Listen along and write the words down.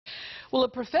Well, a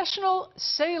professional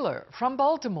sailor from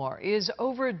Baltimore is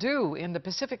overdue in the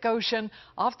Pacific Ocean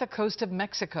off the coast of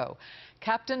Mexico.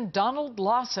 Captain Donald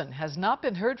Lawson has not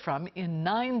been heard from in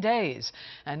 9 days,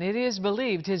 and it is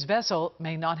believed his vessel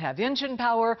may not have engine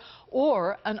power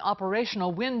or an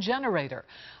operational wind generator.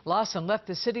 Lawson left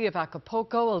the city of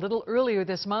Acapulco a little earlier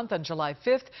this month on July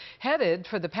 5th, headed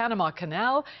for the Panama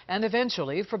Canal and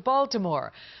eventually for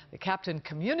Baltimore. The captain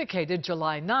communicated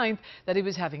July 9th that he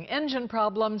was having engine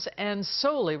problems and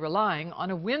solely relying on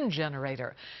a wind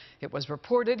generator. It was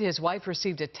reported his wife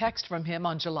received a text from him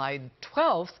on July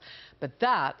 12th, but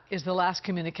that is the last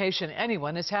communication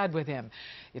anyone has had with him.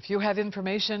 If you have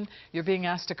information, you're being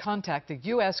asked to contact the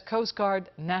U.S. Coast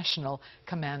Guard National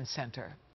Command Center.